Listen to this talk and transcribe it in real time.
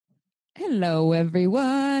Hello,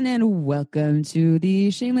 everyone, and welcome to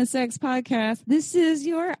the Shameless Sex Podcast. This is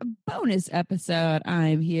your bonus episode.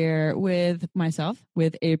 I'm here with myself,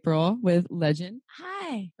 with April, with Legend.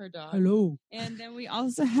 Hi. Her dog. Hello. And then we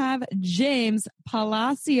also have James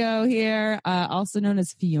Palacio here, also known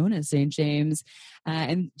as Fiona St. James.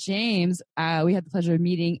 And James, we had the pleasure of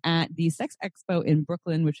meeting at the Sex Expo in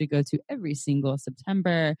Brooklyn, which we go to every single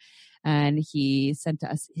September. And he sent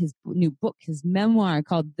us his new book, his memoir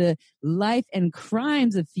called The Life and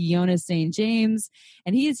Crimes of Fiona St. James.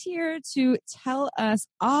 And he is here to tell us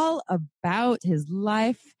all about his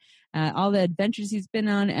life, all the adventures he's been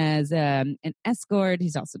on as an escort.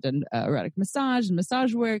 He's also done erotic massage and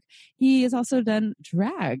massage work. He has also done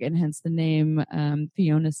drag, and hence the name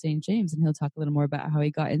Fiona St. James. And he'll talk a little more about how he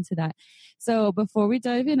got into that. So before we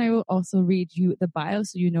dive in, I will also read you the bio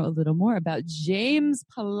so you know a little more about James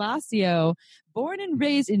Palacio. Born and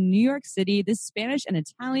raised in New York City, this Spanish and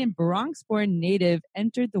Italian Bronx-born native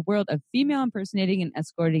entered the world of female impersonating and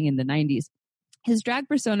escorting in the 90s. His drag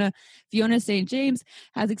persona, Fiona St. James,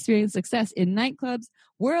 has experienced success in nightclubs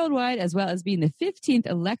worldwide, as well as being the 15th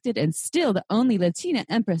elected and still the only Latina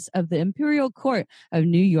empress of the Imperial Court of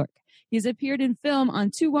New York. He's appeared in film on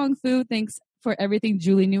To Wong Foo, Thanks for Everything,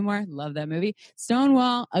 Julie Newmar, love that movie,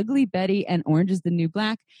 Stonewall, Ugly Betty, and Orange is the New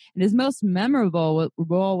Black. And his most memorable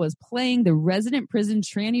role was playing the resident prison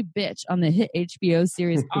tranny bitch on the hit HBO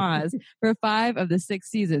series Oz for 5 of the 6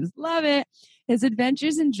 seasons. Love it. His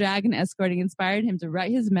adventures in drag and escorting inspired him to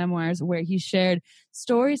write his memoirs, where he shared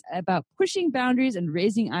stories about pushing boundaries and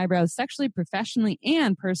raising eyebrows sexually, professionally,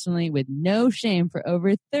 and personally with no shame for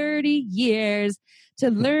over 30 years. To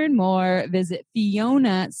learn more, visit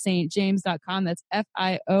FionaStJames.com. That's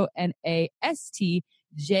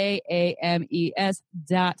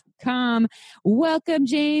FionaStJames.com. Welcome,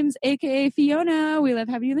 James, aka Fiona. We love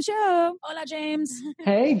having you on the show. Hola, James.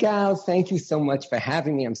 Hey, gals. Thank you so much for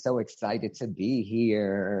having me. I'm so excited to be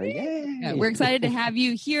here. Yay. Yeah, we're excited to have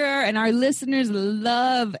you here, and our listeners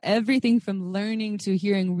love everything from learning to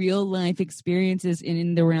hearing real life experiences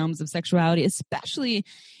in the realms of sexuality, especially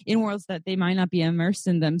in worlds that they might not be immersed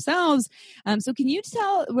in themselves. So can you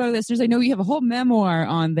tell our listeners, I know you have a whole memoir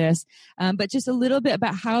on this, but just a little bit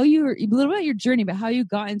about your journey, about how you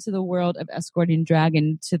got into the world of escorting drag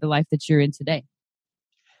and to the life that you're in today.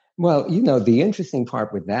 Well, the interesting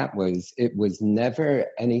part with that was it was never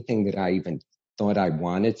anything that I even thought I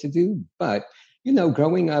wanted to do. But,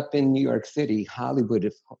 growing up in New York City,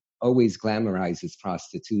 Hollywood always glamorizes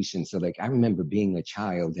prostitution. So I remember being a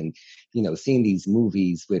child and, seeing these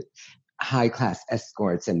movies with high-class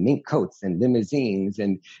escorts and mink coats and limousines.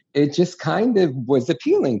 And it just kind of was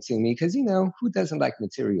appealing to me because, who doesn't like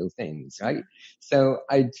material things, right? So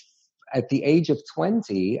at the age of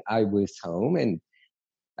 20, I was home and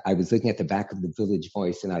I was looking at the back of the Village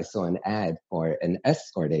Voice and I saw an ad for an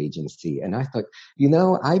escort agency. And I thought,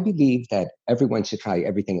 I believe that everyone should try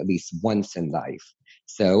everything at least once in life.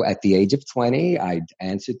 So at the age of 20, I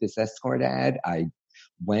answered this escort ad. I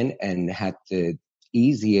went and had the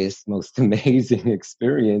easiest, most amazing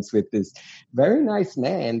experience with this very nice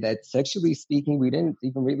man that, sexually speaking, we didn't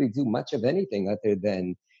even really do much of anything other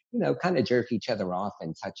than, kind of jerk each other off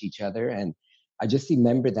and touch each other. And I just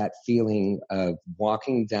remember that feeling of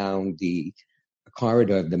walking down the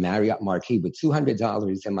corridor of the Marriott Marquis with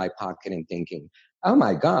 $200 in my pocket and thinking, oh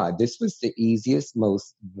my God, this was the easiest,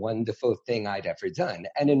 most wonderful thing I'd ever done.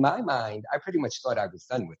 And in my mind, I pretty much thought I was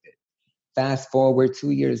done with it. Fast forward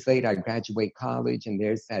 2 years later, I graduate college, and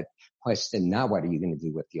there's that question, now what are you going to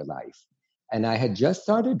do with your life? And I had just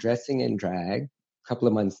started dressing in drag a couple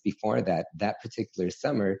of months before that particular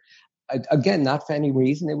summer. Again, not for any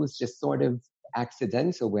reason. It was just sort of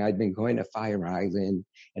accidental, where I'd been going to Fire Island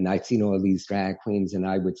and I'd seen all these drag queens, and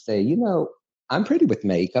I would say, I'm pretty with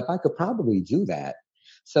makeup. I could probably do that.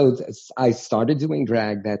 So I started doing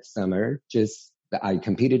drag that summer. I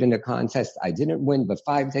competed in a contest. I didn't win, but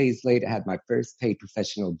 5 days later, I had my first paid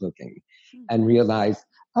professional booking and realized,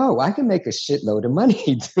 oh, I can make a shitload of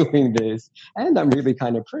money doing this. And I'm really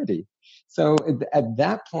kind of pretty. So at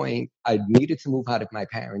that point, I needed to move out of my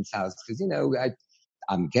parents' house because,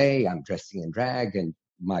 I'm gay, I'm dressing in drag. And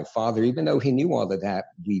my father, even though he knew all of that,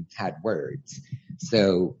 we had words.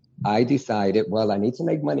 So I decided, well, I need to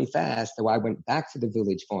make money fast. So I went back to the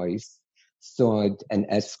Village Voice, saw an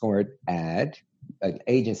escort ad, an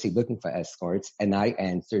agency looking for escorts, and I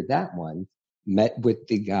answered that one, met with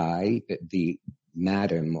the guy, the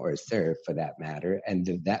madam or sir for that matter, and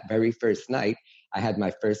that very first night, I had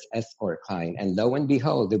my first escort client, and lo and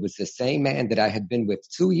behold, it was the same man that I had been with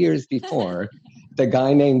 2 years before, the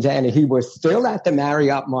guy named Danny. He was still at the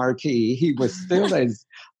Marriott Marquis. He was still as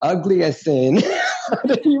ugly as sin.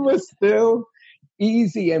 he was still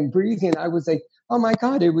easy and breezy. And I was like, oh my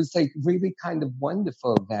God, it was like really kind of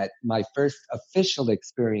wonderful that my first official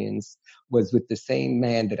experience was with the same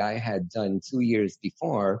man that I had done 2 years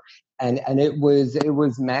before. And it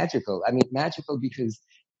was magical. I mean, magical because,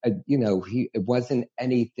 it wasn't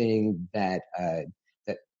anything that,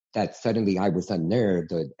 that suddenly I was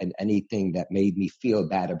unnerved and anything that made me feel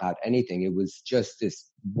bad about anything. It was just this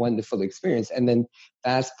wonderful experience. And then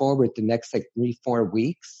fast forward the next like 3-4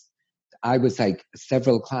 weeks, I was like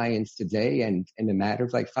several clients today, and in a matter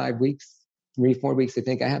of like 5 weeks, 3-4 weeks, I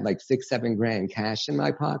think I had like 6-7 grand cash in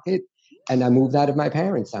my pocket, and I moved out of my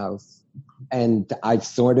parents' house. And I've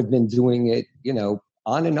sort of been doing it,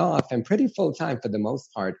 on and off and pretty full time for the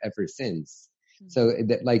most part ever since. So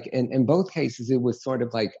that, like in both cases, it was sort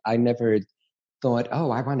of like I never thought, oh,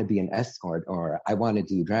 I want to be an escort or I want to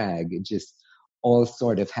do drag. It just all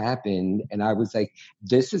sort of happened. And I was like,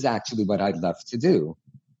 this is actually what I'd love to do.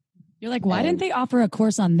 You're like, why didn't they offer a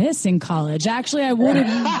course on this in college? Actually, I would have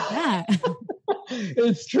used that.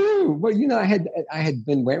 It's true. Well, I had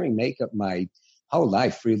been wearing makeup my whole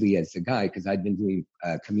life really as a guy because I'd been doing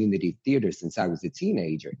community theater since I was a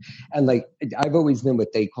teenager. And like, I've always been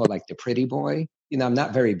what they call like the pretty boy. I'm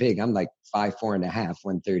not very big. I'm like 5'4.5",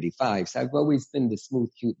 135. So I've always been the smooth,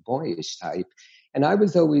 cute, boyish type. And I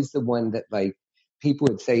was always the one that like people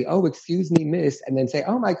would say, oh, excuse me, miss. And then say,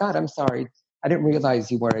 oh my God, I'm sorry. I didn't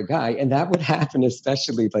realize you were a guy. And that would happen,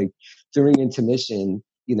 especially like during intermission,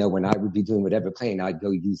 when I would be doing whatever playing, I'd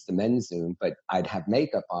go use the men's room, but I'd have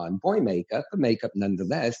makeup on, boy makeup, but makeup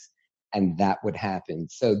nonetheless. And that would happen.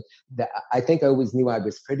 So I think I always knew I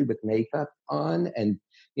was pretty with makeup on. And,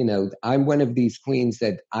 I'm one of these queens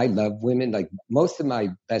that I love women. Like most of my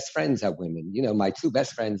best friends are women. My two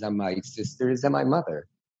best friends are my sisters and my mother.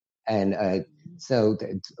 And so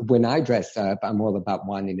when I dress up, I'm all about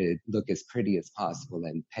wanting to look as pretty as possible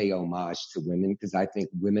and pay homage to women because I think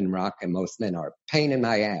women rock and most men are a pain in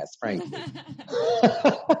my ass, frankly.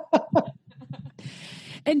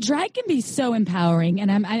 And drag can be so empowering,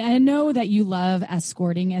 and I know that you love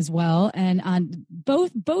escorting as well. And on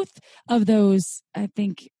both of those, I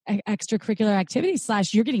think extracurricular activities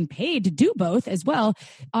 / you're getting paid to do both as well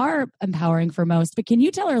are empowering for most. But can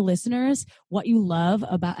you tell our listeners what you love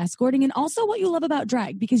about escorting and also what you love about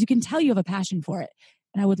drag? Because you can tell you have a passion for it,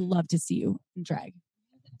 and I would love to see you in drag.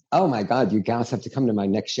 Oh my God, you guys have to come to my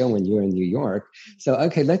next show when you're in New York. So,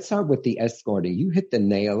 okay, let's start with the escorting. You hit the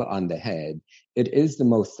nail on the head. It is the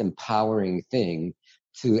most empowering thing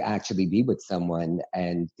to actually be with someone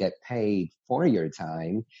and get paid for your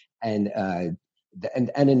time. And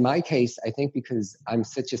in my case, I think because I'm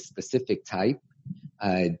such a specific type,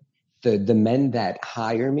 the men that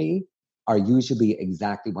hire me are usually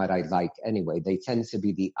exactly what I like anyway. They tend to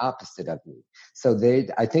be the opposite of me. So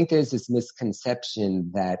I think there's this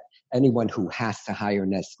misconception that anyone who has to hire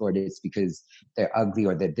an escort is because they're ugly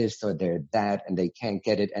or they're this or they're that and they can't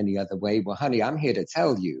get it any other way. Well, honey, I'm here to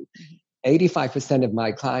tell you, 85% of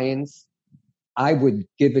my clients, I would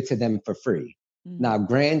give it to them for free. Mm-hmm. Now,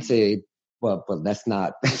 granted, well, let's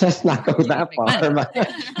not go that far.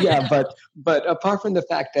 Yeah, but apart from the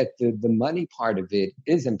fact that the money part of it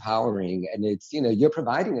is empowering and it's, you're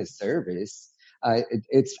providing a service.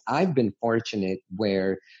 I've been fortunate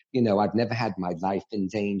where, I've never had my life in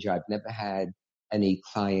danger. I've never had any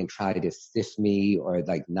client try to stiff me or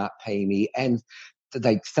like not pay me. And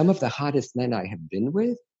like some of the hottest men I have been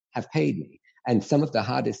with have paid me. And some of the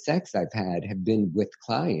hottest sex I've had have been with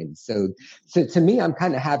clients. So to me, I'm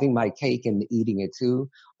kind of having my cake and eating it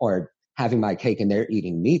too, or having my cake and they're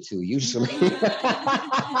eating me too, usually.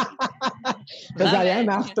 Because I am,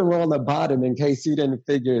 after all, a bottom, in case you didn't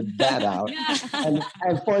figure that out. And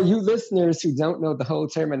for you listeners who don't know the whole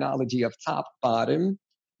terminology of top, bottom,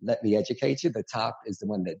 let me educate you. The top is the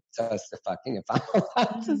one that does the fucking, if I'm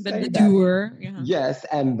allowed to say the doer. Yeah. Yes,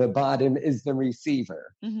 and the bottom is the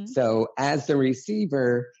receiver. Mm-hmm. So as the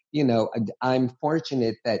receiver, I'm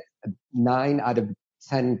fortunate that 9 out of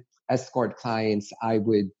 10 escort clients I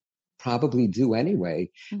would probably do anyway.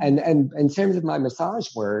 Mm-hmm. And in terms of my massage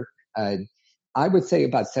work, I would say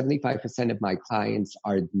about 75% of my clients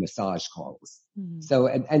are massage calls. Mm-hmm. So,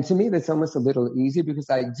 and to me, that's almost a little easier because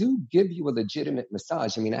I do give you a legitimate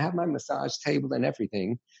massage. I mean, I have my massage table and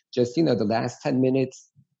everything, just, the last 10 minutes,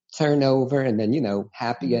 turn over, and then,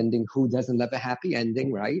 happy ending. Who doesn't love a happy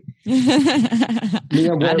ending, right? Me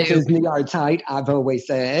and Walt Disney are tight, I've always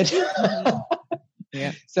said.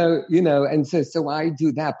 Yeah. So, and so I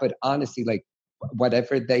do that, but honestly, like,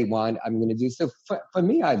 whatever they want, I'm going to do. So for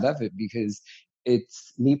me, I love it because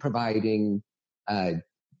it's me providing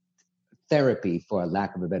therapy, for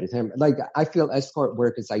lack of a better term. Like, I feel escort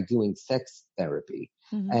work is like doing sex therapy.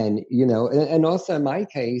 And, you know, and also in my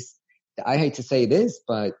case, I hate to say this,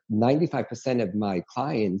 but 95% of my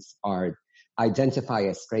clients identify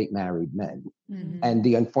as straight married men. And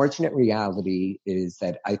the unfortunate reality is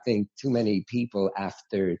that I think too many people,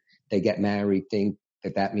 after they get married, think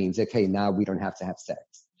that means, okay, now we don't have to have sex.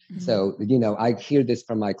 So, you know, I hear this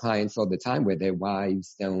from my clients all the time, where their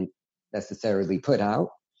wives don't necessarily put out,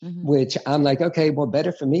 which I'm like, okay, well,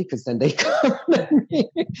 better for me, because then they come at me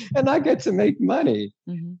and I get to make money.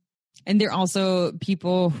 And they're also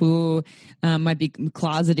people who might be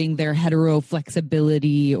closeting their hetero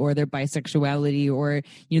flexibility or their bisexuality, or,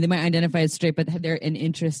 you know, they might identify as straight, but they're an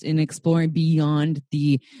interest in exploring beyond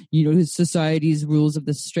the, you know, society's rules of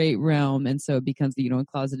the straight realm. And so it becomes the, you know, a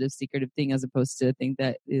closeted, secretive thing, as opposed to a thing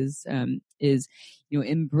that is, you know,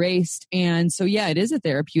 embraced. And so, yeah, it is a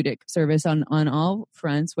therapeutic service on all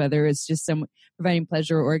fronts, whether it's just providing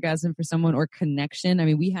pleasure or orgasm for someone, or connection. I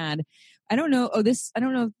mean, we had, I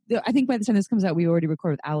think by the time this comes out, we already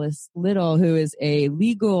recorded with Alice Little, who is a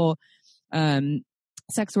legal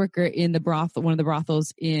sex worker in one of the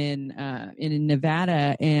brothels in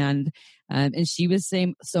Nevada, and she was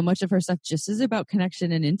saying so much of her stuff just is about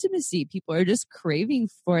connection and intimacy. People are just craving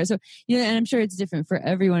for it. So, you know, and I'm sure it's different for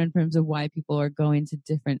everyone in terms of why people are going to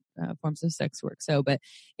different forms of sex work. So, but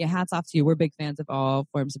yeah, hats off to you. We're big fans of all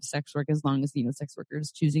forms of sex work, as long as, you know, sex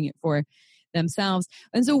workers choosing it for themselves.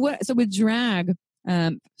 And so with drag,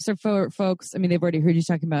 so for folks, I mean, they've already heard you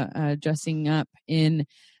talking about dressing up in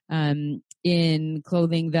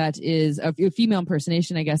clothing that is a female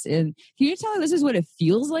impersonation, I guess. And can you tell us, this is what it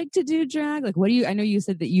feels like to do drag? Like, I know you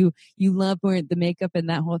said that you love wearing the makeup and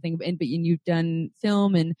that whole thing, but you've done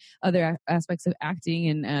film and other aspects of acting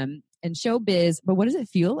and showbiz, but what does it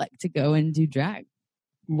feel like to go and do drag?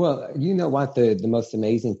 Well, you know what? The most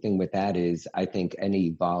amazing thing with that is, I think any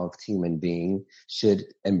evolved human being should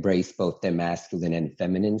embrace both their masculine and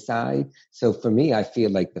feminine side. So for me, I feel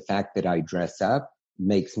like the fact that I dress up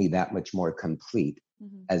makes me that much more complete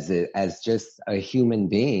as just a human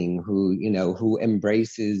being who, you know, who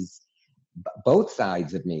embraces both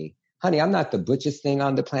sides of me. Honey, I'm not the butchest thing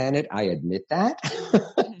on the planet. I admit that.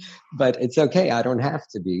 But it's okay. I don't have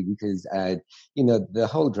to be, because, you know, the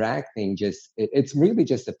whole drag thing it's really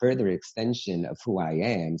just a further extension of who I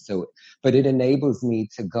am. So, but it enables me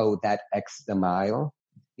to go that extra mile,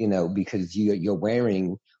 you know, because you're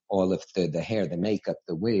wearing all of the hair, the makeup,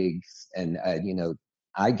 the wigs, and, you know,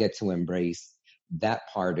 I get to embrace that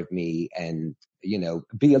part of me and, you know,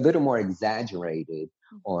 be a little more exaggerated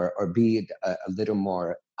or be a little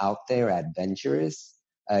more out there, adventurous.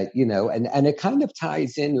 You know, and it kind of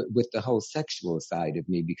ties in with the whole sexual side of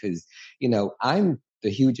me, because, you know, I'm the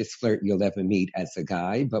hugest flirt you'll ever meet as a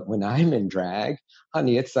guy, but when I'm in drag,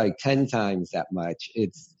 honey, it's like 10 times that much.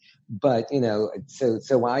 But, you know,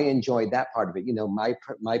 so I enjoy that part of it. You know,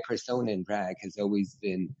 my persona in drag has always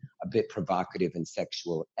been a bit provocative and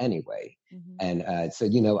sexual anyway. And so,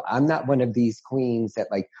 you know, I'm not one of these queens that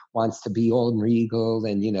like wants to be all regal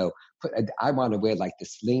and, you know, I want to wear like the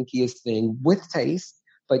slinkiest thing with taste.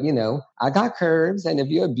 But, you know, I got curves. And if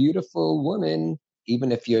you're a beautiful woman,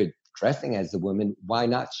 even if you're dressing as a woman, why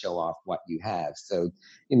not show off what you have? So,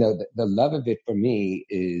 you know, the love of it for me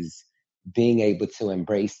is being able to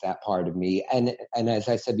embrace that part of me. And as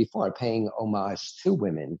I said before, paying homage to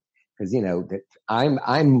women, because, you know, that I'm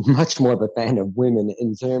much more of a fan of women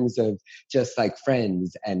in terms of just like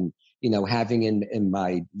friends and, you know, having in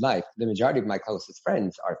my life, the majority of my closest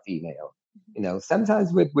friends are female. You know,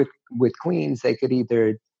 sometimes with queens, they could either,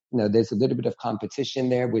 you know, there's a little bit of competition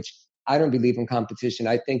there, which I don't believe in competition.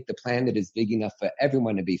 I think the planet is big enough for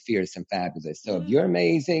everyone to be fierce and fabulous. So if you're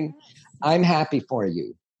amazing, I'm happy for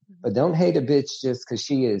you. But don't hate a bitch just because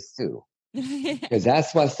she is too. Because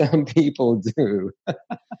that's what some people do. I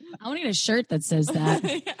want to get a shirt that says that. Don't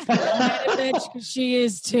hate a bitch because she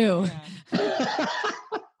is too. Yeah.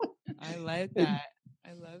 I like that.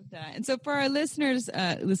 I love that. And so for our listeners,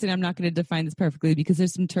 listen, I'm not going to define this perfectly because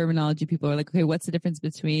there's some terminology. People are like, okay, what's the difference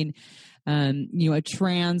between, you know, a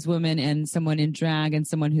trans woman and someone in drag and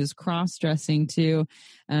someone who's cross-dressing too.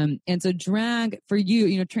 And so drag for you,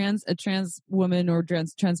 you know, a trans woman or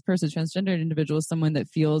trans person, transgender individual is someone that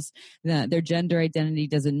feels that their gender identity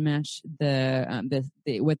doesn't match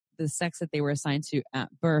with the sex that they were assigned to at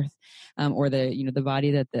birth, or the, you know, the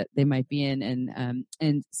body that they might be in.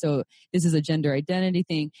 And so this is a gender identity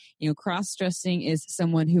thing. You know, cross-dressing is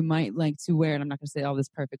someone who might like to wear, and I'm not going to say all this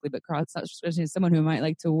perfectly, but cross-dressing is someone who might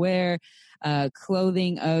like to wear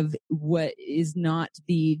clothing of what is not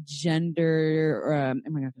the gender, I'm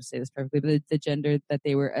not going to say this perfectly, but the gender that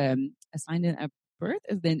they were assigned in at birth.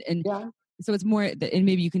 And So it's more, and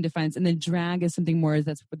maybe you can define it. And then drag is something more,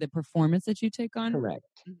 that's the performance that you take on? Correct.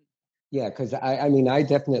 Yeah, because I mean, I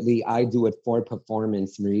do it for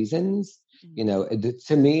performance reasons. You know,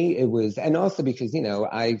 to me, it was, and also because, you know,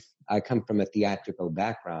 I come from a theatrical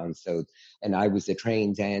background. So, and I was a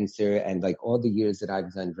trained dancer, and like all the years that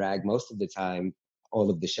I've done drag, most of the time, all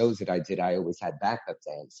of the shows that I did, I always had backup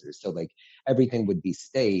dancers. So like everything would be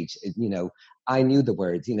staged. You know, I knew the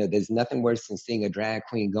words. You know, there's nothing worse than seeing a drag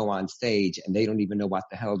queen go on stage and they don't even know what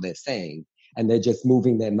the hell they're saying. And they're just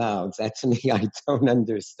moving their mouths. That to me, I don't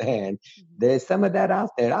understand. There's some of that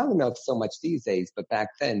out there. I don't know if so much these days, but back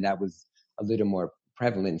then that was a little more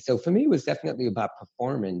prevalent. So for me, it was definitely about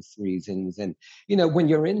performance reasons. And, you know, when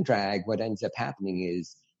you're in drag, what ends up happening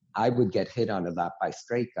is I would get hit on a lot by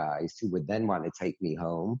straight guys who would then want to take me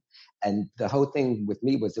home. And the whole thing with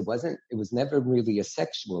me was it was never really a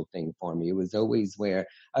sexual thing for me. It was always where,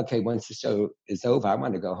 okay, once the show is over, I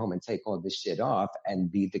want to go home and take all this shit off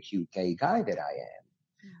and be the cute gay guy that I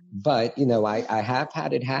am. But, you know, I have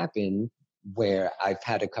had it happen where I've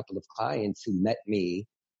had a couple of clients who met me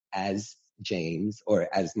as James, or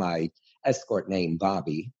as my escort name,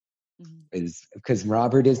 Bobby, is because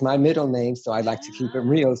Robert is my middle name. So I like to keep it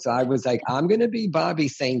real. So I was like, I'm going to be Bobby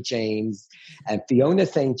St. James and Fiona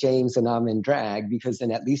St. James, and I'm in drag, because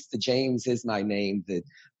then at least the James is my name, the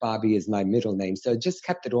Bobby is my middle name. So it just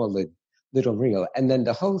kept it all a little real. And then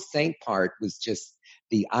the whole saint part was just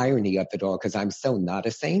the irony of it all, because I'm so not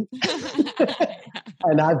a saint.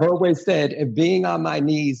 And I've always said, if being on my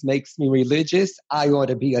knees makes me religious, I ought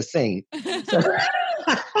to be a saint. So,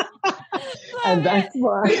 and that's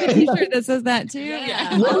why. A t-shirt that says that too.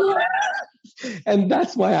 Yeah. And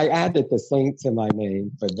that's why I added the saint to my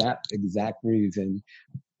name, for that exact reason.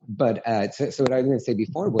 But so what I was going to say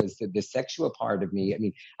before was that the sexual part of me, I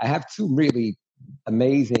mean, I have two really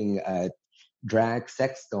amazing drag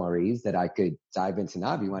sex stories that I could dive into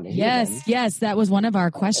now if you want to hear them. Yes, that was one of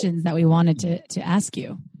our questions that we wanted to ask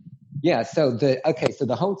you. Yeah, so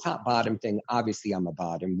the whole top bottom thing, obviously I'm a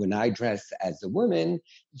bottom. When I dress as a woman,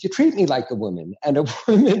 you treat me like a woman. And a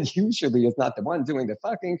woman usually is not the one doing the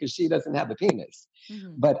fucking, because she doesn't have a penis.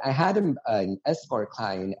 But I had an escort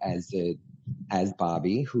client as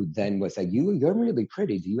Bobby, who then was like, you're really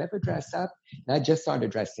pretty. Do you ever dress up? And I just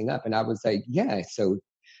started dressing up, and I was like, yeah. So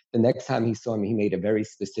the next time he saw me, he made it very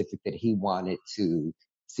specific that he wanted to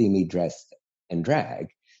see me dressed in drag.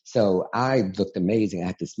 So I looked amazing. I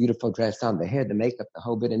had this beautiful dress on, the hair, the makeup, the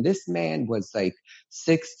whole bit. And this man was like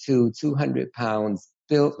 6'2", 200 pounds,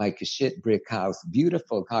 built like a shit brick house,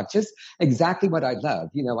 beautiful cock, just exactly what I love.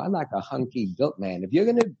 You know, I like a hunky built man. If you're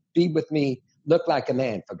going to be with me, look like a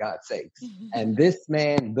man, for God's sakes. And this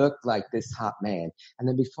man looked like this hot man. And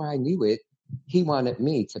then before I knew it, he wanted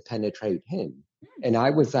me to penetrate him. And I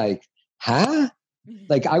was like, huh?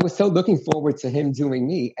 Like, I was so looking forward to him doing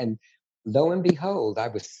me. And lo and behold, I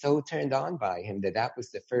was so turned on by him that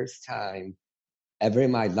was the first time ever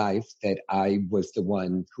in my life that I was the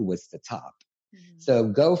one who was the top. So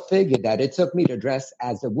go figure that it took me to dress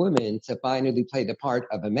as a woman to finally play the part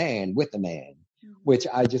of a man with a man, which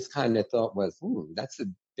I just kind of thought was, that's a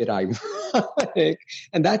bit ironic.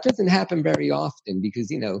 And that doesn't happen very often because,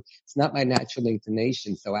 you know, it's not my natural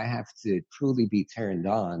inclination. So I have to truly be turned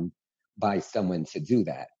on by someone to do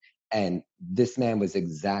that. And this man was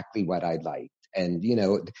exactly what I liked. And, you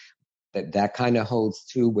know, that kind of holds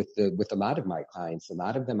true with a lot of my clients. A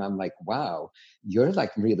lot of them, I'm like, wow, you're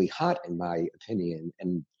like really hot in my opinion.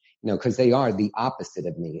 And, you know, because they are the opposite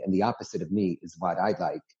of me, and the opposite of me is what I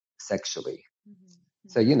like sexually.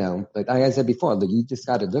 So, you know, but like I said before, you just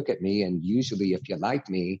got to look at me. And usually if you like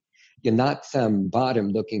me, you're not some bottom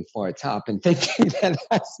looking for a top and thinking that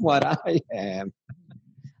that's what I am.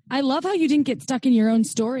 I love how you didn't get stuck in your own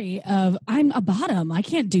story of I'm a bottom, I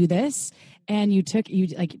can't do this, and you took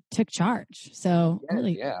charge. So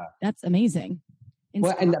really, that's amazing.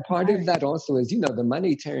 Well, and part of that also is, you know, the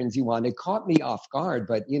money turns you on. It caught me off guard,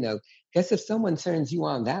 but you know, guess if someone turns you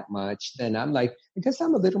on that much, then I'm like, I guess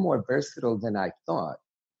I'm a little more versatile than I thought.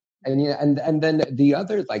 And yeah, and then the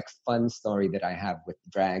other like fun story that I have with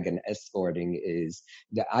drag and escorting is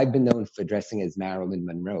that I've been known for dressing as Marilyn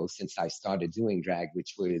Monroe since I started doing drag,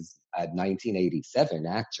 which was 1987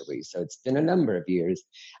 actually. So it's been a number of years.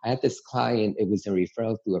 I had this client, it was a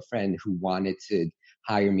referral through a friend who wanted to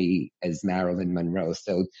hire me as Marilyn Monroe.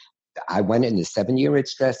 So I went in the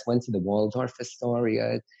 7-year-itch dress, went to the Waldorf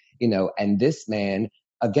Astoria, you know, and this man,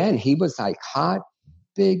 again, he was like hot,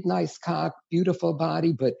 big, nice cock, beautiful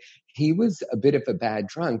body, but he was a bit of a bad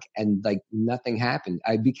drunk and like nothing happened.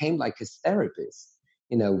 I became like his therapist,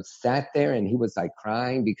 you know, sat there and he was like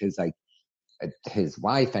crying because like his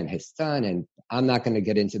wife and his son. And I'm not going to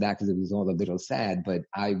get into that because it was all a little sad, but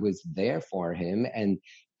I was there for him. And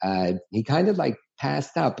he kind of like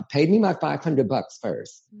passed out, but paid me my $500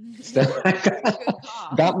 first. So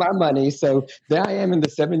I got my money. So there I am in the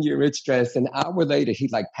 7-year itch dress. An hour later, he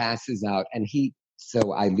like passes out, and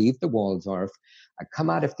so I leave the Waldorf. I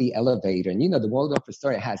come out of the elevator, and the Waldorf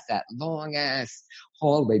Astoria has that long ass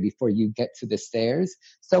hallway before you get to the stairs.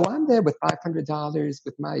 So I'm there with $500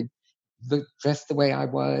 with my dressed the way I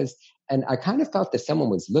was. And I kind of felt that someone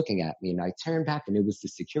was looking at me, and I turned back, and it was the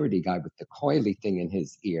security guy with the coily thing in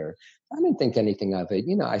his ear. I didn't think anything of it.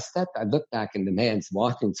 I looked back, and the man's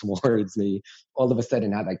walking towards me. All of a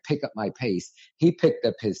sudden, I like pick up my pace. He picked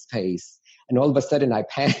up his pace. And all of a sudden I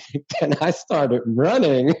panicked and I started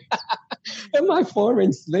running in my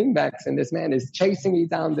 4-inch slingbacks, and this man is chasing me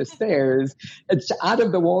down the stairs. It's out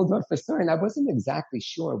of the Waldorf Astoria, and I wasn't exactly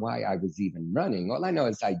sure why I was even running. All I know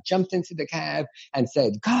is I jumped into the cab and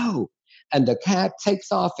said, "Go!" And the cab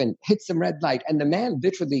takes off and hits some red light, and the man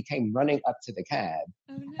literally came running up to the cab.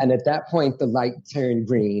 Oh, no. And at that point, the light turned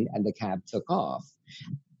green and the cab took off.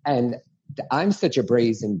 And I'm such a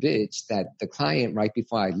brazen bitch that the client, right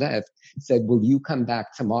before I left, said, "Will you come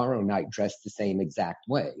back tomorrow night dressed the same exact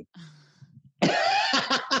way?"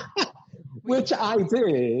 Which I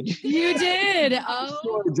did. You did? I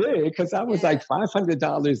sure did, because I was like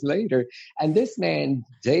 $500 later. And this man,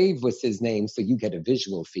 Dave was his name, so you get a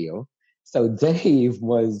visual feel. So Dave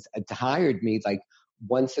hired me like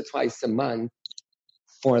once or twice a month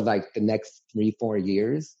for like the next 3-4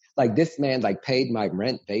 years. Like this man like paid my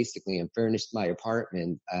rent basically and furnished my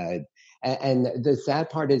apartment. And the sad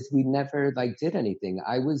part is we never like did anything.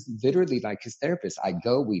 I was literally like his therapist. I'd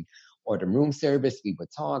go, we'd order room service, we would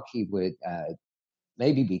talk. He would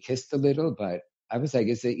maybe be kissed a little, but I was like,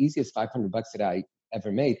 it's the easiest $500 that I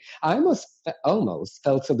ever made. I almost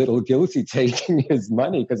felt a little guilty taking his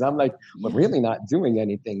money because I'm like, we're really not doing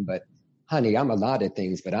anything, but honey, I'm a lot of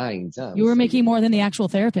things, but I ain't dumb. You were making more than the actual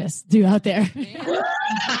therapists do out there. Business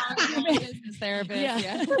therapist.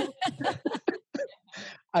 Yeah.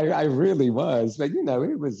 I really was, but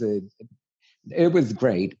it was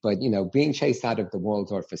great. But being chased out of the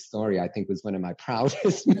Waldorf Astoria, I think, was one of my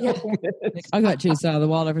proudest moments. I got chased out of the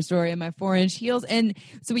Waldorf Astoria in my 4-inch heels, and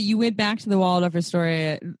so you went back to the Waldorf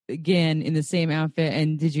Astoria again in the same outfit.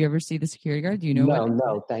 And did you ever see the security guard? Do you know?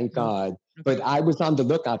 No, thank God. But I was on the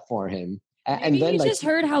lookout for him. And then he just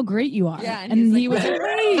heard how great you are. Yeah, and he was like,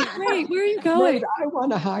 wait, where are you going? Wait, I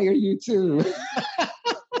want to hire you too.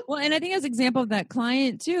 Well, and I think as an example of that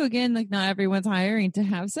client too, again, like not everyone's hiring to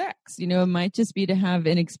have sex. It might just be to have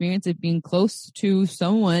an experience of being close to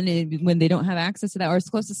someone when they don't have access to that, or as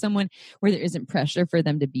close to someone where there isn't pressure for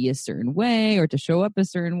them to be a certain way or to show up a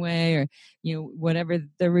certain way, or, whatever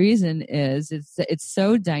the reason is. It's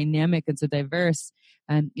so dynamic and so diverse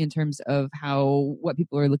in terms of what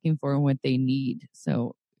people are looking for and what they need.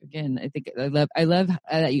 So again, I think I love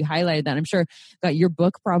that you highlighted that. I'm sure that your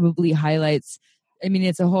book probably highlights. I mean,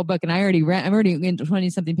 it's a whole book, and I'm already in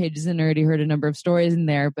 20-something pages and already heard a number of stories in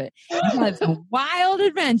there, but you have some wild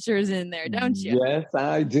adventures in there, don't you? Yes,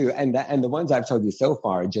 I do. And the ones I've told you so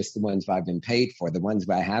far are just the ones I've been paid for. The ones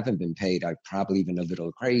where I haven't been paid are probably even a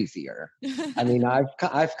little crazier. I mean,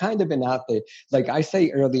 I've kind of been out there. Like I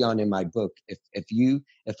say early on in my book,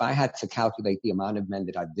 if I had to calculate the amount of men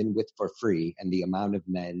that I've been with for free and the amount of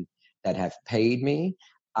men that have paid me,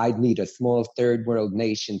 I'd need a small third world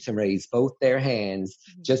nation to raise both their hands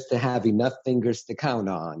just to have enough fingers to count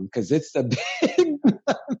on, because it's a big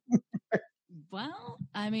Well,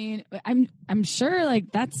 I mean, I'm sure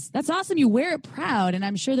like that's awesome. You wear it proud, and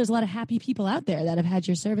I'm sure there's a lot of happy people out there that have had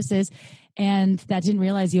your services and that didn't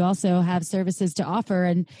realize you also have services to offer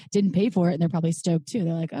and didn't pay for it, and they're probably stoked too.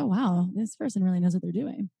 They're like, "Oh wow, this person really knows what they're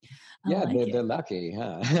doing." Yeah, they're lucky,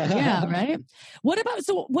 huh? Yeah, right.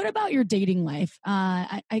 What about your dating life?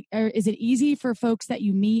 Is it easy for folks that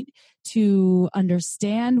you meet to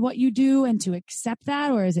understand what you do and to accept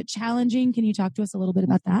that, or is it challenging? Can you talk to us a little bit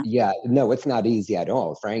about that? Yeah, no, it's not easy at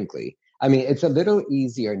all, frankly. I mean, it's a little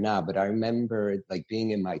easier now, but I remember like being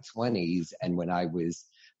in my 20s and when I was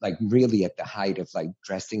like really at the height of like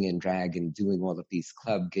dressing in drag and doing all of these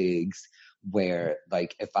club gigs, where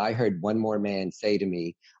like if I heard one more man say to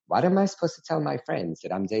me, "What am I supposed to tell my friends,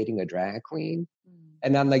 that I'm dating a drag queen?"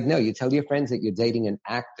 And I'm like, no, you tell your friends that you're dating an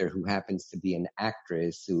actor who happens to be an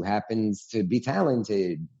actress, who happens to be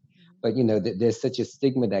talented. But, there's such a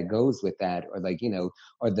stigma that goes with that, or like,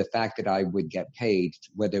 or the fact that I would get paid,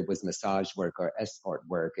 whether it was massage work or escort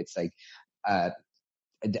work. It's like,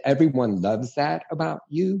 everyone loves that about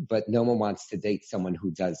you, but no one wants to date someone who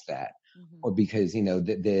does that. or because,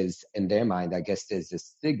 there's, in their mind, I guess there's a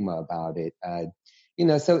stigma about it.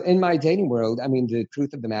 So in my dating world, I mean, the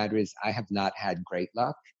truth of the matter is I have not had great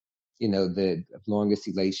luck. The longest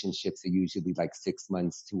relationships are usually like 6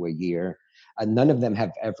 months to a year. None of them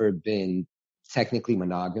have ever been technically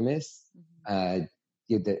monogamous. I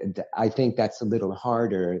think that's a little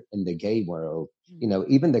harder in the gay world.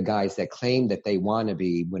 Even the guys that claim that they want to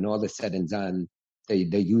be, when all is said and done, they're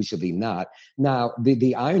usually not. Now,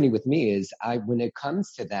 the irony with me is when it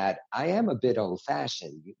comes to that, I am a bit old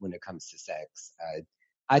fashioned when it comes to sex.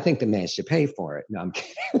 I think the man should pay for it. No, I'm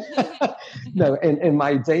kidding. No, in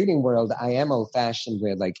my dating world, I am old fashioned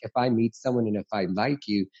where, like, if I meet someone and if I like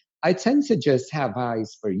you, I tend to just have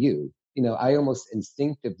eyes for you. I almost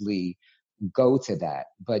instinctively go to that.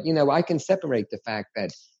 But, I can separate the fact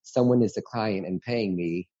that someone is a client and paying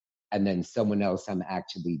me and then someone else I'm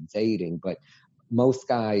actually dating. But most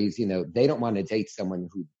guys, they don't want to date someone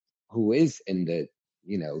who is in the,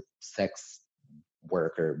 sex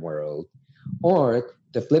worker world. Or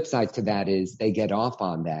the flip side to that is they get off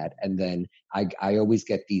on that. And then I always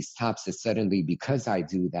get these tops that suddenly, because I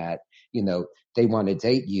do that, they want to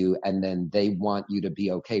date you and then they want you to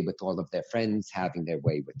be okay with all of their friends having their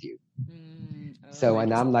way with you.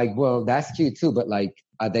 And I'm like, well, that's cute too, but like,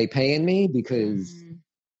 are they paying me? Because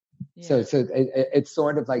so it's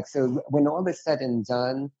sort of like, so when all is said and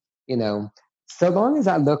done, so long as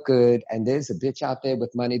I look good and there's a bitch out there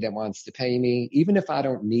with money that wants to pay me, even if I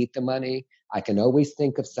don't need the money, I can always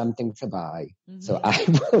think of something to buy. So I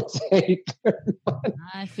will take the money.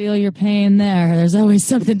 I feel your pain there. There's always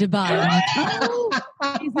something to buy.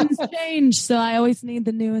 Seasons change, so I always need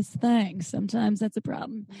the newest thing. Sometimes that's a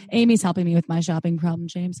problem. Amy's helping me with my shopping problem,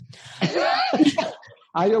 James.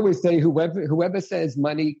 I always say whoever says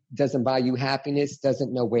money doesn't buy you happiness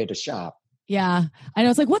doesn't know where to shop. Yeah, I know.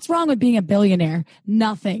 It's like, what's wrong with being a billionaire?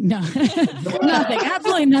 Nothing. No, nothing.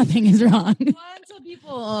 Absolutely nothing is wrong. Well, until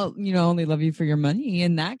people, only love you for your money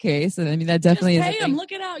in that case. And I mean, that definitely just is. Pay them.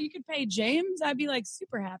 Look at how you could pay James. I'd be like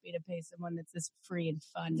super happy to pay someone that's this free and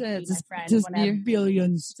fun. To be my friend when I have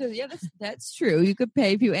billions. So yeah, that's true. You could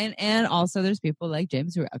pay people, and also there's people like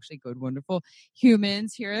James who are actually good, wonderful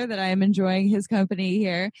humans here that I am enjoying his company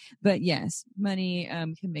here. But yes, money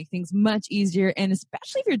can make things much easier, and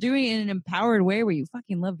especially if you're doing it in an empowered way where you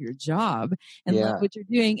fucking love your job and love what you're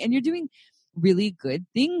doing, and you're doing really good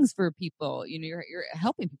things for people. You're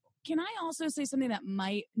helping people. Can I also say something that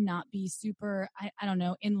might not be super, I don't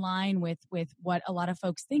know, in line with what a lot of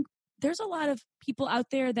folks think? There's a lot of people out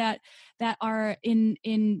there that are in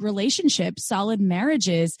relationships, solid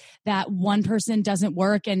marriages, that one person doesn't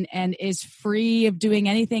work and is free of doing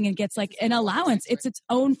anything and gets like an allowance. It's its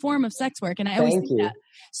own form of sex work. And I always think that.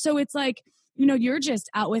 So it's like, you're just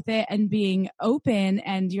out with it and being open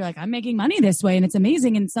and you're like, I'm making money this way and it's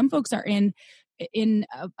amazing. And some folks are in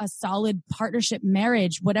a solid partnership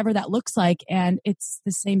marriage, whatever that looks like. And it's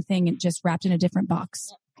the same thing and just wrapped in a different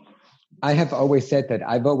box. I have always said that.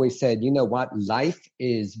 I've always said, you know what? Life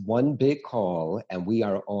is one big call and we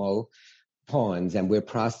are all pawns and we're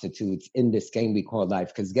prostitutes in this game we call life.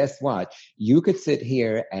 Because guess what? You could sit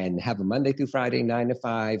here and have a Monday through Friday 9 to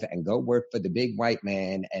 5 and go work for the big white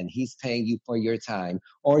man and he's paying you for your time.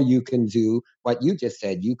 Or you can do what you just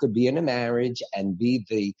said. You could be in a marriage and be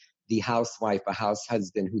the housewife or house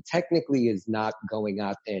husband who technically is not going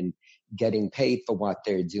out there and getting paid for what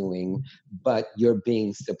they're doing, but you're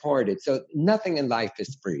being supported. So nothing in life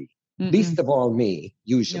is free. Least of all me,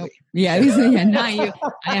 usually. Nope. Yeah, not you.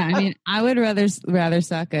 I mean, I would rather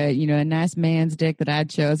suck a nice man's dick that I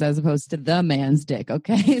chose as opposed to the man's dick.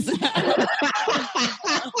 Okay.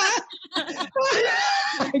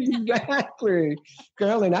 Exactly,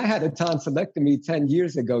 girl. And I had a tonsillectomy 10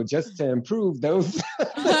 years ago just to improve those.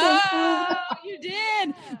 Oh, you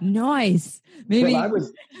did. Nice. Maybe I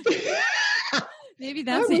was. Maybe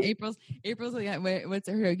that's the April's. Like, what's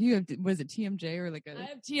her? You have? Was it TMJ or like a? I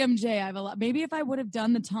have TMJ. I have a lot. Maybe if I would have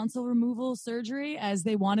done the tonsil removal surgery as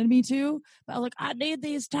they wanted me to, but I was like, I need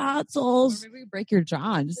these tonsils. Or maybe break your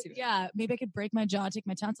jaw. Yeah, maybe I could break my jaw, take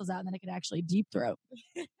my tonsils out, and then I could actually deep throat.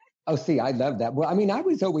 Oh, see, I love that. Well, I mean, I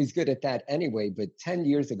was always good at that anyway, but 10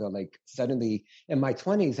 years ago, like suddenly in my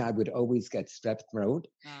 20s, I would always get strep throat.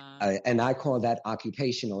 And I call that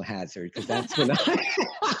occupational hazard because that's when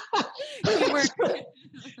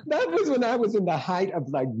that was when I was in the height of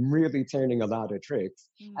like really turning a lot of tricks.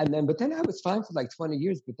 But then I was fine for like 20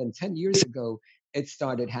 years. But then 10 years ago, it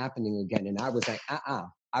started happening again. And I was like,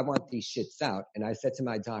 I want these shits out. And I said to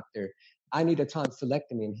my doctor, I need a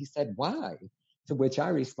tonsillectomy. And he said, why? To which I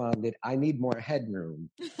responded, I need more headroom.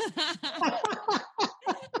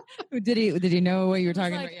 Did he know what you were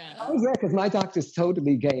talking about? Yeah. Oh, yeah, because my doctor's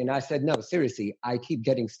totally gay. And I said, no, seriously, I keep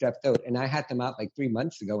getting strep throat. And I had them out like 3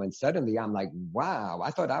 months ago. And suddenly I'm like, wow,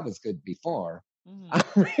 I thought I was good before. I'm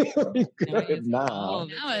really good now.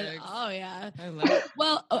 Oh yeah. I love it.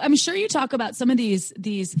 Well, I'm sure you talk about some of these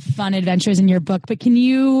fun adventures in your book, but can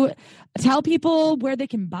you tell people where they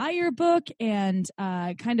can buy your book and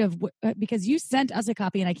because you sent us a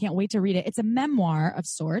copy and I can't wait to read it. It's a memoir of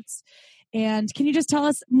sorts. And can you just tell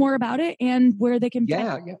us more about it and where they can find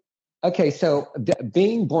it? Yeah. Okay, so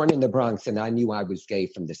being born in the Bronx, and I knew I was gay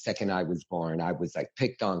from the second I was born. I was like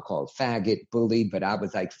picked on, called faggot, bullied, but I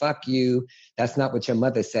was like, fuck you. That's not what your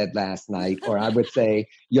mother said last night. Or I would say,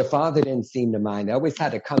 your father didn't seem to mind. I always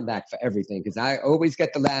had to come back for everything because I always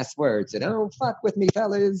get the last words. And don't fuck with me,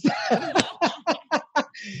 fellas.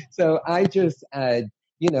 So I just, I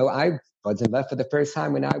was in love for the first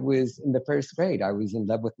time when I was in the first grade. I was in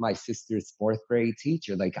love with my sister's fourth grade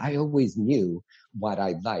teacher. Like I always knew what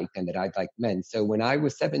I liked and that I liked men. So when I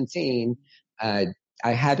was 17, I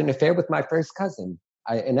had an affair with my first cousin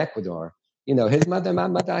in Ecuador. His mother and my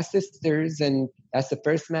mother are sisters. And that's the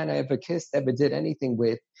first man I ever kissed, ever did anything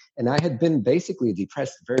with. And I had been basically a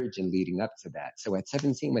depressed virgin leading up to that. So at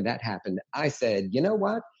 17, when that happened, I said, you know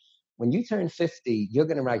what? When you turn 50, you're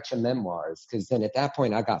going to write your memoirs. Because then at that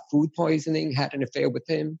point, I got food poisoning, had an affair with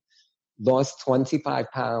him, lost 25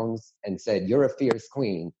 pounds, and said, you're a fierce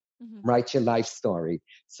queen. Mm-hmm. Write your life story.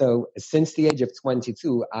 So since the age of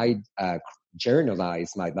 22, I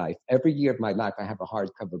journalize my life. Every year of my life, I have a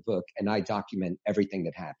hardcover book, and I document everything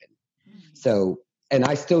that happened. Mm-hmm. So, and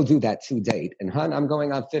I still do that to date. And hon, I'm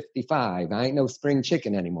going on 55. I ain't no spring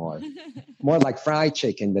chicken anymore. More like fried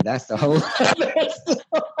chicken, but that's the whole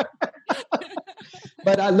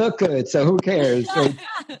But I look good, so who cares?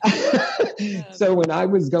 So when I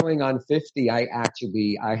was going on 50, I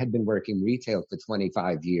had been working retail for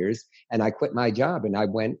 25 years, and I quit my job and I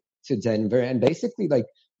went to Denver and basically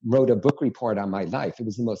wrote a book report on my life. It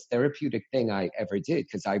was the most therapeutic thing I ever did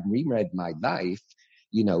because I reread my life,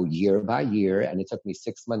 year by year, and it took me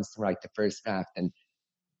 6 months to write the first draft. And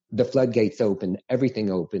the floodgates opened,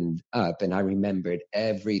 everything opened up, and I remembered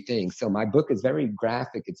everything. So my book is very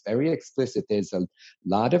graphic. It's very explicit. There's a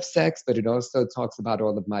lot of sex, but it also talks about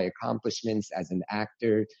all of my accomplishments as an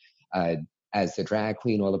actor, as a drag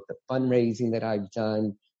queen, all of the fundraising that I've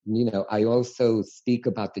done. I also speak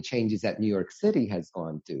about the changes that New York City has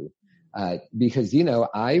gone through. Because,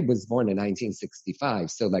 I was born in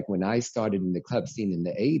 1965. So when I started in the club scene in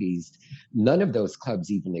the 80s, none of those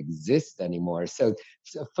clubs even exist anymore. So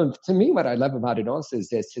to me, what I love about it also is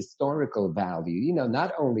this historical value.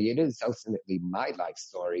 Not only it is ultimately my life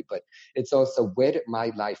story, but it's also where did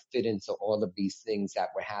my life fit into all of these things that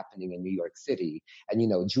were happening in New York City? And,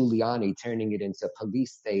 Giuliani turning it into a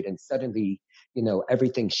police state and suddenly,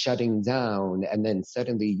 everything shutting down. And then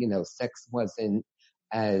suddenly, sex wasn't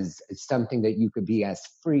as something that you could be as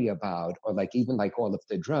free about, or even all of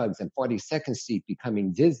the drugs, and 42nd Street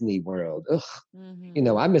becoming Disney World. Ugh.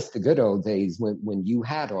 Mm-hmm. I miss the good old days when you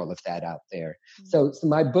had all of that out there. Mm-hmm. So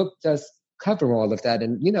my book does cover all of that.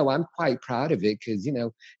 And, I'm quite proud of it because,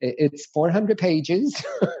 it's 400 pages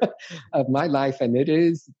of my life, and it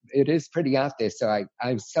is pretty out there. So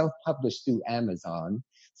I self-published through Amazon.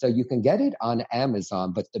 So you can get it on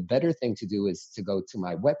Amazon, but the better thing to do is to go to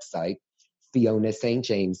my website,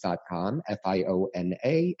 FionaStJames.com,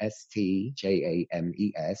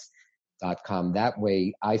 FionaStJames.com. That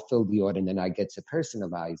way I fill the order and then I get to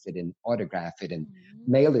personalize it and autograph it and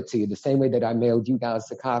mail it to you the same way that I mailed you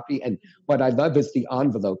guys a copy. And what I love is the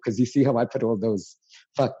envelope, because you see how I put all those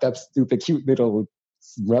fucked up, stupid, cute little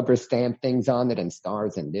rubber stamp things on it and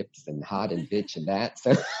stars and lips and hot and bitch and that.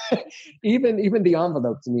 So even the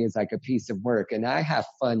envelope to me is like a piece of work. And I have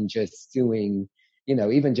fun just doing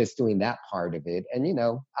even just doing that part of it. And,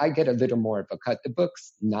 I get a little more of a cut. The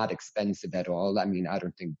book's not expensive at all. I mean, I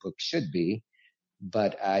don't think books should be,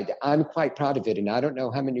 but I'm quite proud of it. And I don't know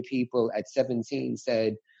how many people at 17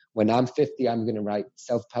 said, when I'm 50, I'm going to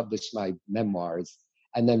self-publish my memoirs.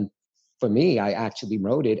 And then for me, I actually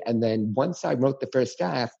wrote it. And then once I wrote the first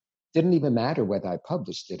draft, didn't even matter whether I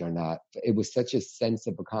published it or not. It was such a sense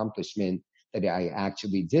of accomplishment that I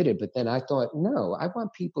actually did it. But then I thought, no, I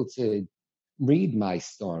want people to read my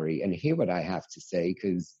story and hear what I have to say,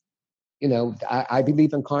 because, I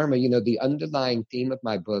believe in karma. The underlying theme of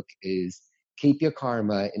my book is keep your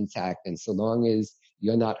karma intact. And so long as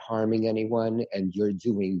you're not harming anyone and you're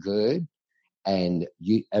doing good and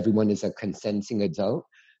everyone is a consenting adult,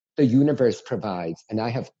 the universe provides. And I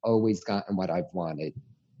have always gotten what I've wanted.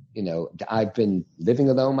 I've been living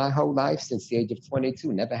alone my whole life since the age of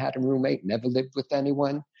 22, never had a roommate, never lived with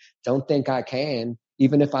anyone. Don't think I can.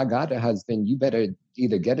 even if I got a husband, you better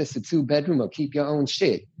either get us a 2-bedroom or keep your own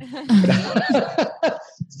shit.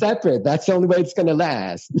 Separate. That's the only way it's going to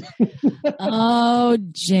last. Oh,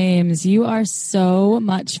 James, you are so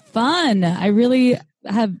much fun. I really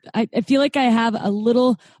have, I feel like I have a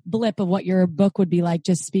little blip of what your book would be like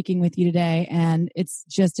just speaking with you today. And it's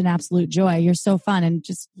just an absolute joy. You're so fun and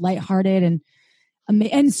just lighthearted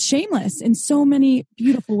and shameless in so many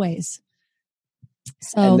beautiful ways.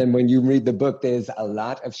 So, and then when you read the book, there's a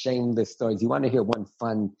lot of shameless stories. You want to hear one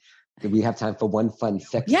fun? Do we have time for one fun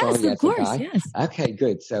sex story? Yes, of course. Yes. Okay,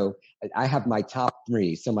 good. So I have my top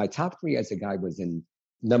 3. So my top 3 as a guy was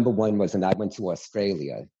number 1 was, and I went to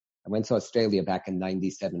Australia. I went to Australia back in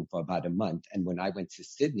 97 for about a month. And when I went to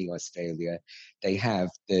Sydney, Australia, they have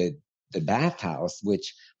the bathhouse,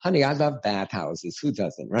 which, honey, I love bathhouses. Who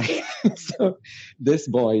doesn't, right? So this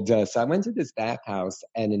boy does. So I went to this bathhouse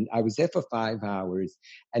and I was there for 5 hours.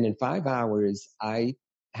 And in 5 hours, I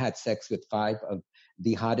had sex with 5 of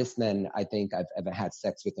the hottest men I think I've ever had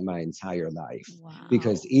sex with in my entire life. Wow.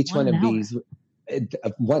 Because each one of these...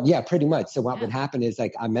 pretty much. So what would happen is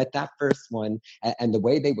like I met that first one, and the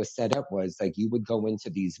way they were set up was like you would go into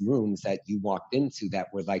these rooms that you walked into that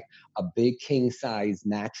were like a big king size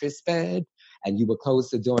mattress bed, and you would close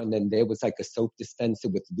the door, and then there was like a soap dispenser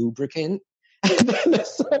with lubricant, and then a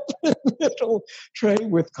separate little tray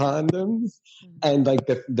with condoms. And like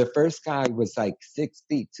the first guy was like 6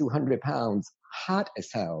 feet, 200 pounds, hot as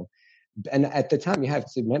hell. And at the time, you have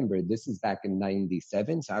to remember, this is back in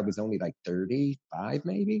 97, so I was only like 35,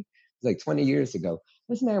 maybe. It was like 20 years ago.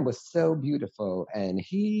 This man was so beautiful, and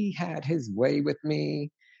he had his way with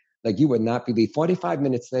me. Like, you would not believe. 45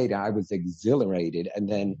 minutes later, I was exhilarated, and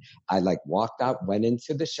then I like walked out, went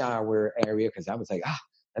into the shower area, because I was like,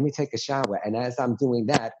 let me take a shower. And as I'm doing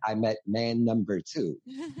that, I met man number 2.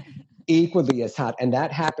 Equally as hot. And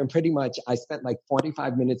that happened pretty much. I spent like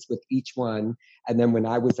 45 minutes with each one. And then when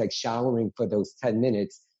I was like showering for those 10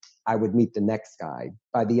 minutes, I would meet the next guy.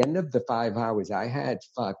 By the end of the 5 hours, I had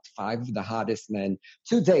fucked 5 of the hottest men.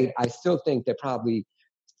 To date, I still think that probably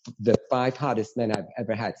the 5 hottest men I've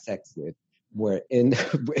ever had sex with were in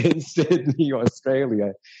Sydney,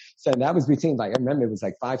 Australia. So that was between, like, I remember it was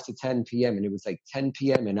like 5 to 10 p.m. and it was like 10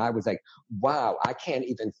 p.m. and I was like, wow, I can't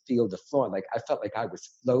even feel the floor. Like, I felt like I was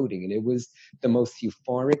floating, and it was the most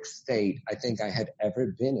euphoric state I think I had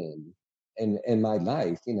ever been in my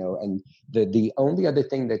life, you know. And the only other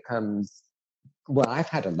thing that comes, well, I've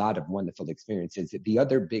had a lot of wonderful experiences. The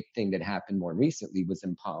other big thing that happened more recently was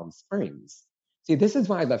in Palm Springs. See, this is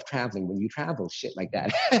why I love traveling. When you travel, shit like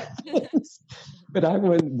that happens. But I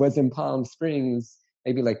was in Palm Springs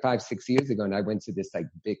maybe like 5-6 years ago, and I went to this like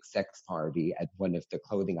big sex party at one of the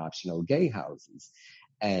clothing optional gay houses.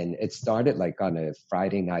 And it started like on a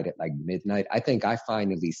Friday night at like midnight. I think I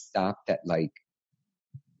finally stopped at like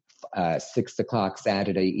 6 o'clock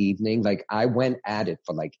Saturday evening. Like, I went at it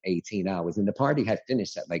for like 18 hours, and the party had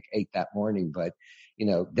finished at like 8 that morning. But, you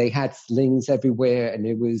know, they had slings everywhere, and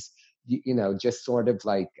it was, you know, just sort of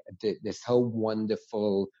like this whole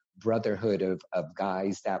wonderful brotherhood of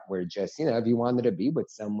guys that were just, you know, if you wanted to be with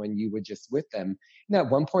someone, you were just with them. And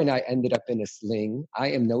at one point I ended up in a sling.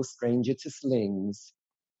 I am no stranger to slings.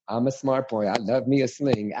 I'm a smart boy. I love me a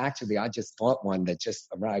sling. Actually, I just bought one that just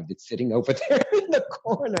arrived. It's sitting over there in the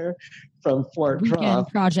corner from Fort Weekend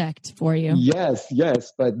Croft. Project for you. Yes.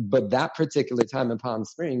 But that particular time in Palm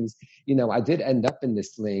Springs, you know, I did end up in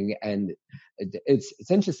this sling. And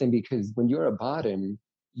it's interesting because when you're a bottom,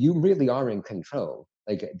 you really are in control.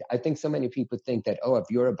 Like, I think so many people think that, oh, if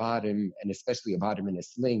you're a bottom, and especially a bottom in a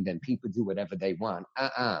sling, then people do whatever they want.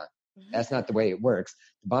 That's not the way it works.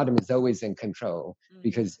 The bottom is always in control,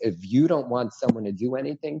 because if you don't want someone to do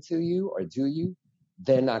anything to you, or do you,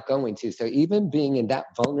 they're not going to. So even being in that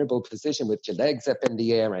vulnerable position with your legs up in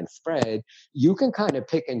the air and spread, you can kind of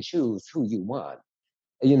pick and choose who you want.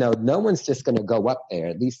 You know, no one's just going to go up there,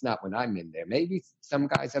 at least not when I'm in there. Maybe some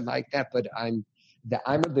guys are like that, but I'm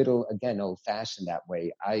a little, again, old-fashioned that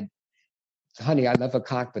way. Honey, I love a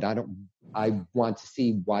cock, but I want to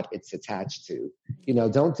see what it's attached to. You know,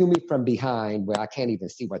 don't do me from behind where I can't even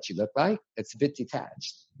see what you look like. It's a bit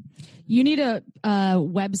detached. You need a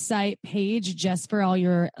website page just for all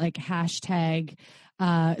your like hashtag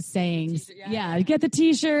sayings. Yeah, get the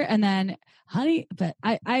t-shirt, and then, honey, but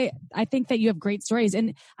I think that you have great stories.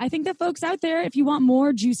 And I think that folks out there, if you want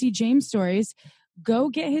more juicy James stories, go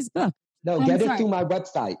get his book. No, get it through my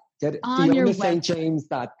website. Get it on your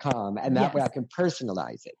FionaSt.James.com, and that way I can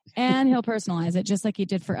personalize it. And he'll personalize it just like he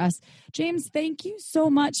did for us. James, thank you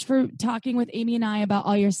so much for talking with Amy and I about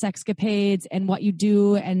all your sexcapades and what you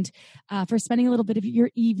do, and for spending a little bit of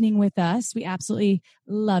your evening with us. We absolutely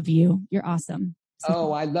love you. You're awesome.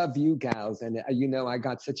 Oh, I love you gals. And, I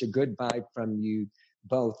got such a good vibe from you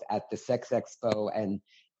both at the Sex Expo. And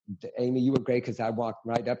Amy, you were great because I walked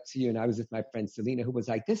right up to you and I was with my friend Selena, who was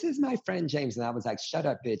like, "This is my friend James." And I was like, "Shut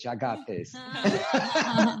up, bitch. I got this."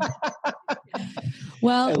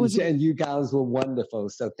 Well, and you guys were wonderful.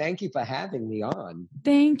 So thank you for having me on.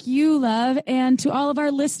 Thank you, love. And to all of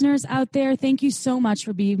our listeners out there, thank you so much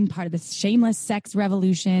for being part of this shameless sex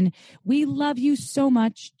revolution. We love you so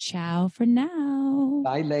much. Ciao for now.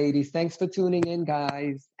 Bye, ladies. Thanks for tuning in,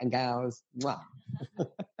 guys and gals. Mwah.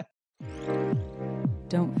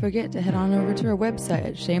 Don't forget to head on over to our website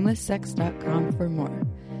at shamelesssex.com for more.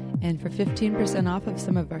 And for 15% off of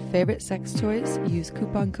some of our favorite sex toys, use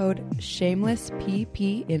coupon code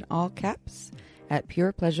SHAMELESSPP in all caps at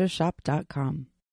purepleasureshop.com.